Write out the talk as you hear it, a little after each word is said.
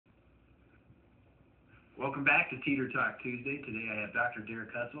Welcome back to Teeter Talk Tuesday. Today I have Dr.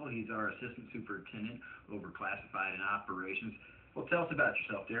 Derek Hutzel. He's our Assistant Superintendent over Classified and Operations. Well, tell us about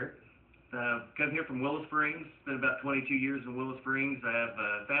yourself, Derek. Come here from Willow Springs. Been about 22 years in Willow Springs. I have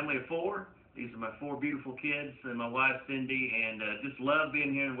a family of 4. These are my 4 beautiful kids and my wife Cindy, and just love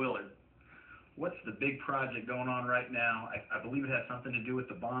being here in Willard. What's the big project going on right now? I believe it has something to do with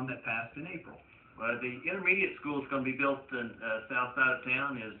the bond that passed in April. The intermediate school is going to be built in south side of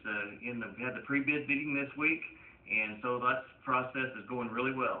town. We had the pre-bid meeting this week, and so that process is going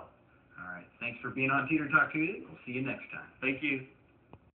really well. All right. Thanks for being on Teeter Talk Tuesday. We'll see you next time. Thank you.